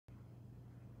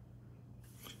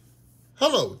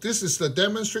Hello, this is the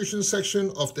demonstration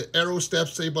section of the AeroStab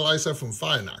stabilizer from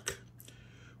Firenock.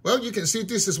 Well, you can see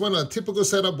this is one of the typical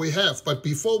setup we have, but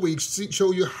before we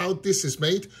show you how this is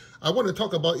made, I want to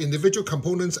talk about individual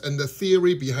components and the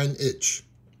theory behind each.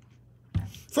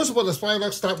 First of all, the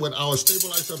Firenock start with our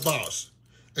stabilizer bars.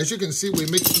 As you can see, we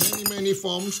make many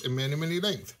forms and many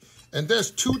lengths. And there's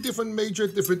two major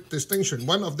distinctions.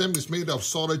 One of them is made of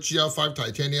solid GL5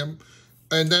 titanium,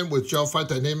 and then with GL5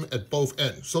 titanium at both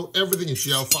ends. So everything is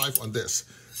GL5 on this.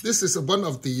 This is one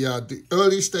of the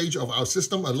early stage of our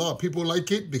system. A lot of people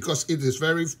like it because it is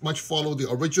very much follow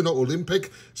the original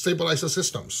Olympic stabilizer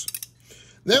systems.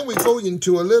 Then we go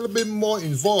into a little bit more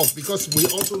involved because we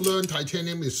also learned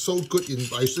titanium is so good in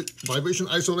vibration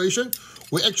isolation.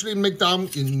 We actually make down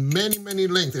in many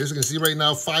lengths. As you can see right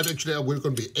now, 5 actually we're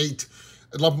going to be 8,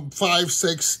 5,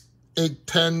 6, 8,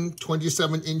 10,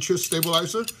 27 inches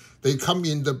stabilizer. They come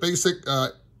in the basic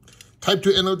type 2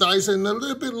 anodized and a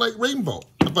little bit like rainbow.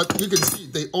 But you can see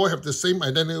they all have the same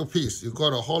identical piece. You've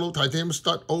got a hollow titanium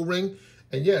stud O-ring.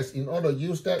 And yes, in order to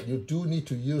use that, you do need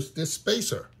to use this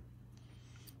spacer.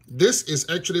 This is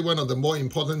actually one of the more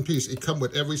important pieces. It comes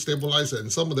with every stabilizer.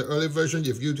 And some of the early versions,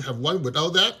 if you have one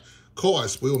without that, call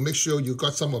us. We will make sure you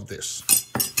got some of this.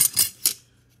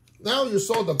 Now you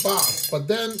saw the bar, but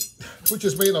then, which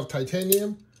is made of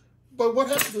titanium. But what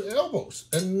happened to elbows?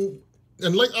 And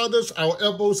like others, our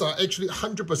elbows are actually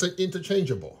 100%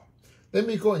 interchangeable. Let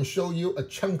me go and show you a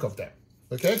chunk of them,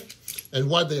 okay? And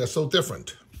why they are so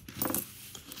different.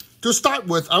 To start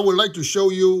with, I would like to show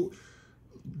you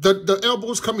the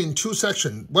elbows come in two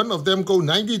sections. One of them go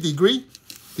 90 degree,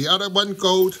 the other one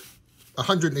goes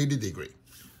 180 degree.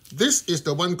 This is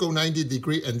the one go 90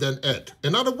 degree and then add.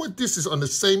 In other words, this is on the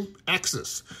same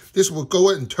axis. This will go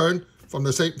and turn from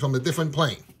the different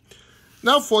plane.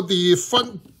 Now for the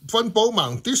front bow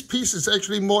mount, this piece is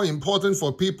actually more important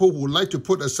for people who like to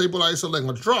put a stabilizer like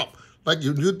a drop, like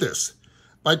you do this.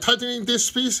 By tightening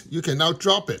this piece, you can now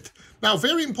drop it. Now,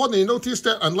 very important, you notice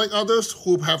that unlike others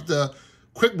who have the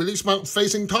quick release mount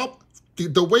facing top,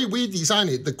 the way we design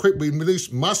it, the quick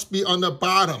release must be on the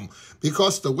bottom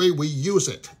because the way we use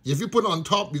it. If you put it on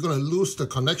top, you're going to lose the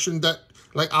connection that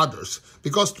like others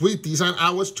because we design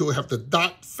ours to have the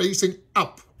dot facing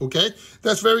up, okay?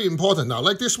 That's very important. Now,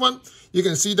 like this one, you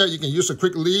can see that you can use a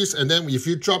quick release and then if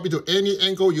you drop it to any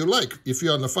angle you like, if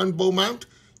you're on the front bow mount,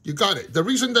 you got it. The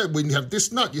reason that when you have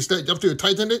this nut is that after you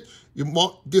tighten it,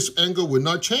 this angle will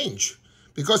not change.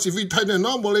 Because if you tighten it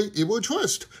normally, it will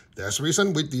twist. That's the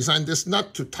reason we designed this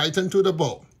nut to tighten to the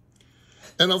bow.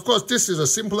 And of course, this is a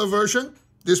simpler version.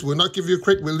 This will not give you a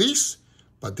quick release,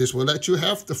 but this will let you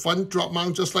have the front drop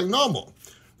mount just like normal.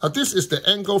 Now, this is the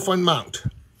angle front mount.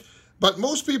 But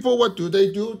most people, what do?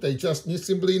 They just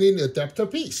simply need an adapter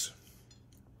piece,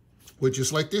 which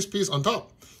is like this piece on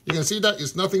top. You can see that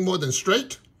it's nothing more than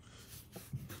straight.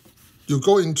 You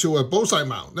go into a Bullseye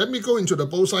Mount. Let me go into the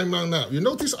Bullseye Mount now. You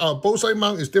notice our Bullseye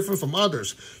Mount is different from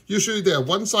others. Usually they are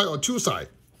one side or two side.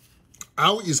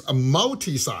 Ours is a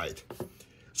multi-side.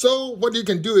 So what you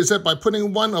can do is that by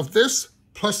putting one of this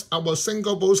plus our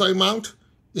single Bullseye Mount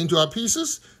into our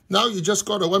pieces, now you just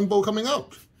got a one bow coming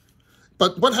out.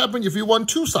 But what happens if you want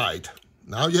two side?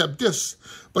 Now you have this.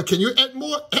 But can you add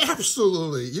more?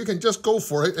 Absolutely. You can just go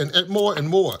for it and add more and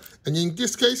more. And in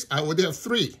this case, I already have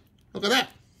 3. Look at that.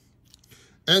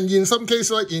 And in some cases,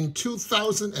 like in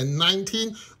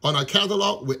 2019, on our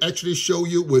catalog, we actually show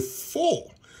you with 4.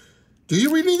 Do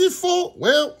you really need 4?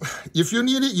 Well, if you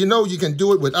need it, you know you can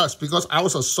do it with us because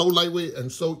ours are so lightweight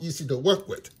and so easy to work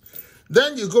with.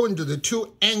 Then you go into the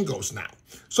 2 angles now.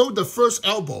 So the first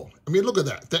elbow, I mean, look at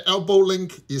that. The elbow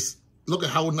link is, look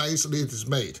at how nicely it is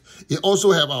made. It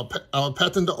also have our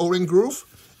patented O-ring groove.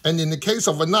 And in the case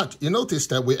of a nut, you notice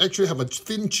that we actually have a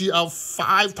thin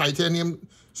GL5 titanium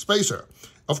spacer.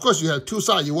 Of course, you have 2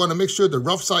 sides. You want to make sure the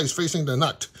rough side is facing the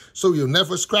nut, so you'll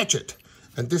never scratch it.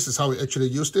 And this is how we actually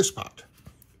use this part.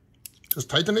 Just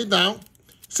tighten it down.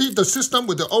 See, the system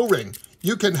with the O-ring,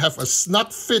 you can have a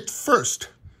snug fit first.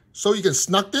 So you can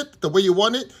snug it the way you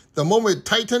want it. The moment you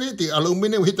tighten it, the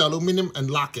aluminum will hit the aluminum and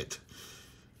lock it.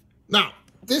 Now,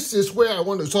 this is where I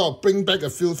want to sort of bring back a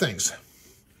few things.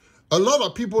 A lot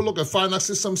of people look at Firenock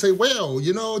system and say, well,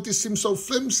 you know, this seems so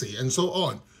flimsy and so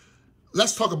on.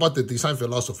 Let's talk about the design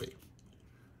philosophy.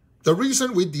 The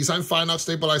reason we design Firenock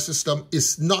stabilized system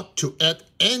is not to add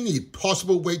any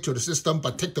possible weight to the system,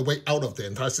 but take the weight out of the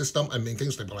entire system and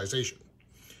maintain stabilization.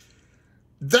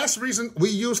 That's the reason we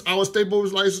use our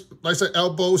stabilizer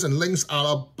elbows and links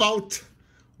are about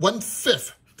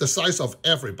 1/5 the size of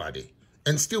everybody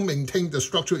and still maintain the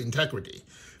structural integrity.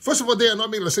 First of all, they are not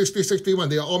made of 60, 61.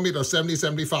 They are all made of 70,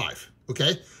 75.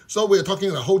 Okay? So we're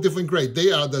talking a whole different grade.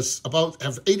 They are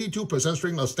have 82%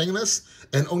 strength of stainless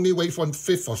and only weigh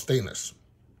 1/5 of stainless.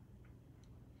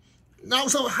 Now,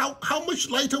 so how much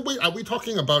lighter weight are we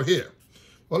talking about here?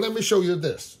 Well, let me show you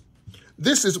this.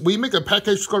 We make a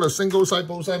package called a single-side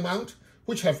Bullseye Mount,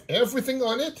 which have everything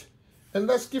on it. And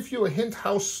let's give you a hint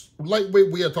how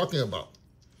lightweight we are talking about.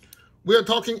 We are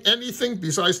talking anything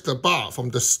besides the bar,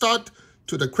 from the stud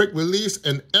to the quick release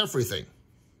and everything.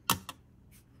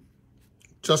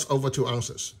 Just over 2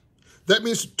 ounces. That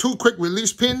means 2 quick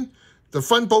release pin, the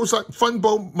front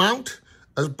bow mount,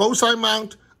 a Bullseye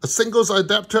mount, a single-side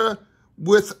adapter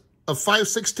with a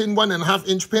 5/16 1.5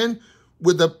 inch pin,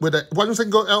 with a one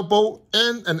single elbow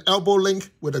and an elbow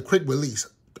link with a quick release.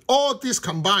 All this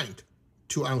combined,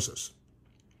 2 ounces.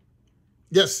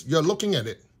 Yes, you're looking at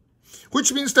it.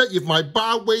 Which means that if my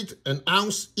bar weighed 1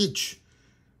 ounce each,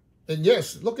 and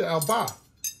yes, look at our bar.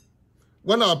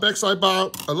 When our backside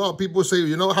bar, a lot of people say,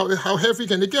 you know, how heavy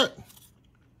can it get?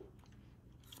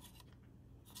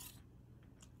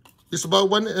 It's about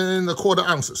 1 1/4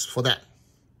 ounces for that.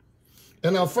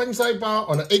 And our front side bar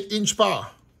on an 8-inch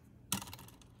bar,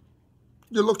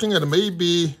 you're looking at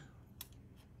maybe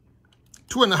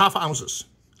 2.5 ounces.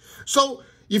 So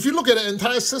if you look at the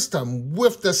entire system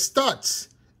with the studs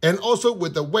and also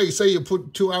with the weight, say you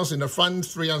put 2 ounces in the front,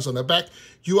 3 ounces on the back,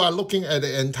 you are looking at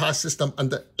the entire system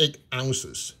under 8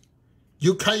 ounces.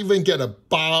 You can't even get a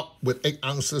bar with 8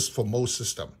 ounces for most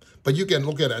systems. But you can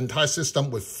look at the entire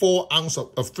system with 3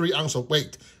 ounces of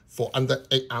weight for under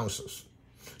 8 ounces.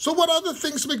 So what other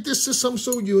things make this system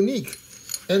so unique?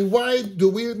 And why do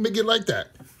we make it like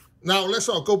that? Now, let's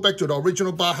all go back to the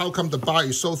original bar. How come the bar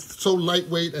is so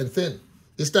lightweight and thin?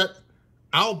 Is that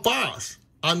our bars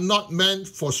are not meant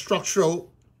for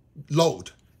structural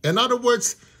load. In other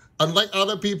words, unlike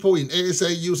other people in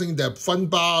ASA using their front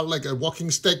bar like a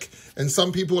walking stick, and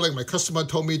some people, like my customer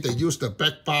told me, they use the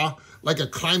back bar like a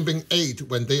climbing aid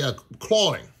when they are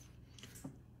crawling.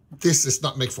 This is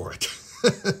not made for it.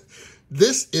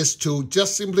 This is to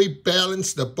just simply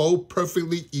balance the bow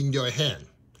perfectly in your hand.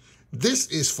 This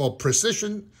is for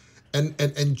precision and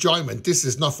enjoyment. This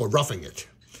is not for roughing it.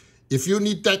 If you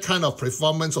need that kind of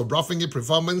performance or roughing it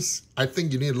performance, I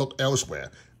think you need to look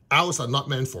elsewhere. Ours are not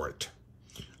meant for it.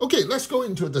 Okay, let's go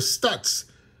into the studs.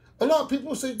 A lot of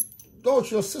people say, oh,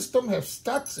 your system has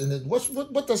studs in it.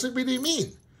 What does it really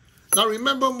mean? Now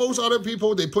remember, most other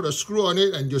people, they put a screw on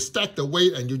it and you stack the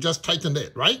weight and you just tighten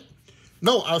it, right?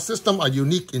 No, our system are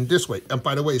unique in this way. And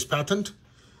by the way, it's patented.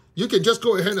 You can just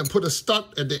go ahead and put a stud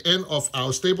at the end of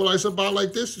our stabilizer bar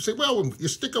like this. You say, well, you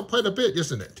stick up quite a bit,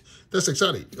 isn't it? That's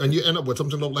exactly. And you end up with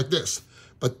something like this.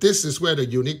 But this is where the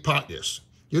unique part is.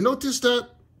 You notice that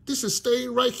this is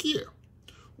staying right here.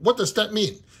 What does that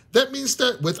mean? That means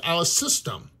that with our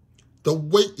system, the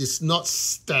weight is not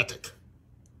static.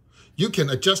 You can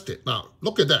adjust it. Now,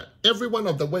 look at that. Every one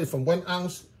of the weight from 1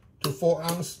 ounce to 4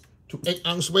 ounce to 8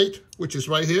 ounce weight, which is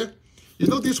right here. You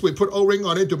notice we put O-ring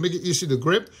on it to make it easy to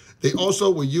grip. They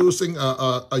also were using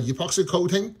a epoxy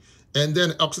coating and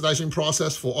then oxidation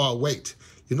process for our weight.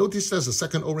 You notice there's a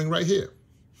second O-ring right here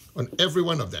on every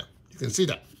one of them. You can see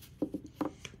that.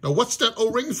 Now, what's that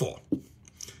O-ring for?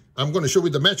 I'm going to show you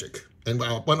the magic and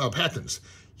one of our patents.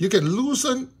 You can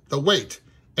loosen the weight,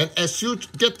 and as you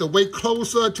get the weight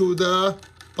closer to the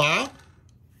bar,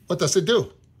 what does it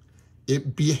do?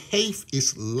 It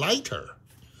behaves lighter.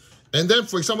 And then,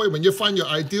 for example, when you find your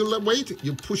ideal weight,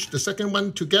 you push the second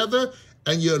one together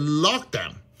and you lock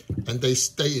them, and they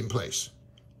stay in place.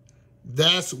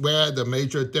 That's where the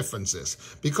major difference is.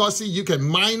 Because, see, you can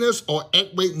minus or add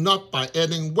weight not by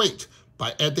adding weight,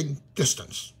 by adding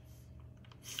distance.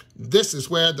 This is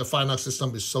where the Firenock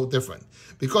system is so different,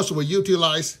 because we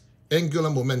utilize angular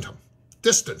momentum,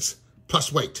 distance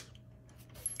plus weight.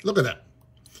 Look at that.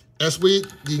 As we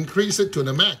increase it to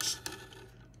the max,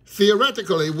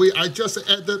 theoretically, I just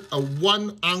added a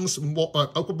 1 ounce more,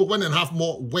 1.5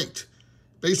 more weight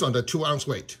based on the 2 ounce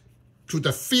weight to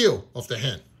the feel of the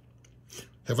hand.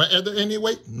 Have I added any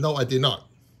weight? No, I did not.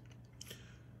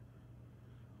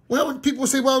 Well, people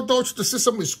say, well, Dodge, the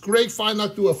system is great,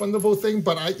 Firenock do a wonderful thing,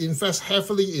 but I invest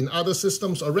heavily in other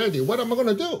systems already. What am I going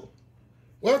to do?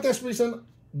 Well, that's the reason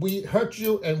we heard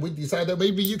you and we decided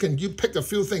maybe you pick a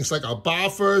few things like our bar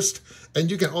first,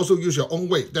 and you can also use your own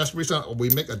weight. That's the reason we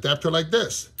make adapter like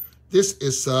this. This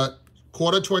is a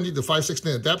 1/4-20 to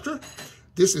 5/16 adapter.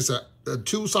 This is a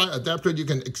 2-side adapter. You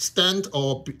can extend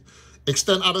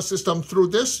other system through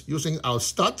this using our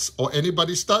studs or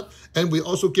anybody's stud, and we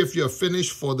also give you a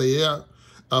finish for the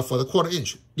 1/4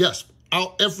 inch. Yes,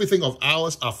 everything of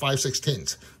ours are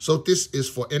 5/16. So this is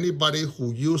for anybody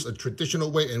who use a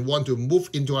traditional way and want to move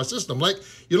into our system. Like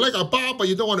you like a bar, but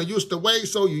you don't want to use the way,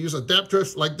 so you use adapter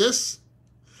like this.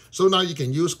 So now you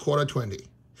can use 1/4-20.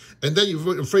 And then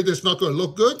you're afraid it's not going to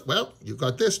look good? Well, you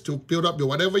got this to build up your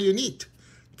whatever you need.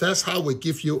 That's how we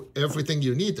give you everything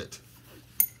you needed.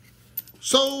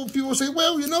 So people say,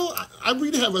 well, you know, I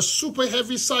really have a super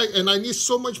heavy sight and I need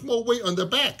so much more weight on the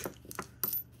back.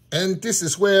 And this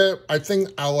is where I think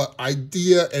our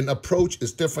idea and approach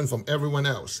is different from everyone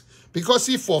else. Because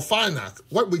see, for Firenock,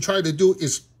 what we try to do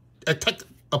is attack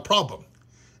a problem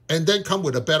and then come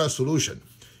with a better solution.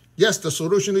 Yes, the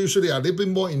solution usually are a little bit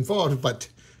more involved, but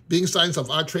being science of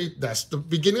our trade, that's the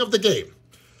beginning of the game.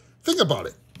 Think about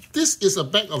it. This is a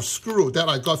bag of screw that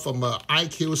I got from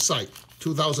IQ site,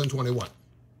 2021.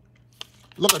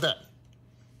 Look at that.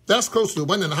 That's close to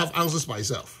 1.5 ounces by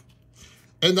itself.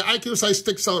 And the IQ size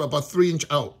sticks out about 3 inches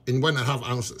out in 1.5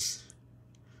 ounces.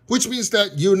 Which means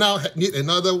that you now need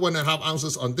another 1.5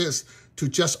 ounces on this to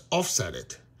just offset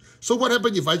it. So what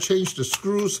happens if I change the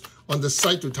screws on the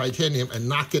side to titanium and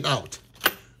knock it out?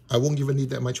 I won't even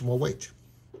need that much more weight.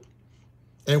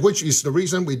 And which is the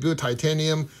reason we build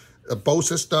titanium bolt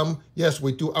system. Yes,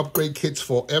 we do upgrade kits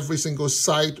for every single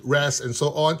side, rest, and so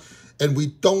on. And we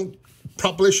don't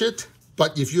publish it,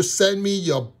 but if you send me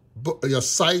your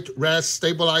sight, rest,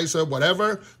 stabilizer,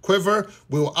 whatever, quiver,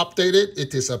 we will update it.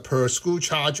 It is a per screw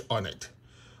charge on it.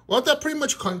 Well, that pretty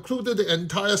much concluded the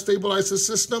entire stabilizer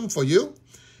system for you.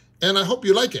 And I hope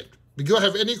you like it. If you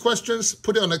have any questions,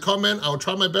 put it on a comment. I'll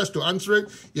try my best to answer it.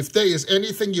 If there is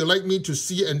anything you'd like me to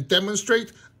see and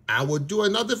demonstrate, I will do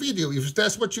another video if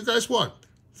that's what you guys want.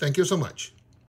 Thank you so much.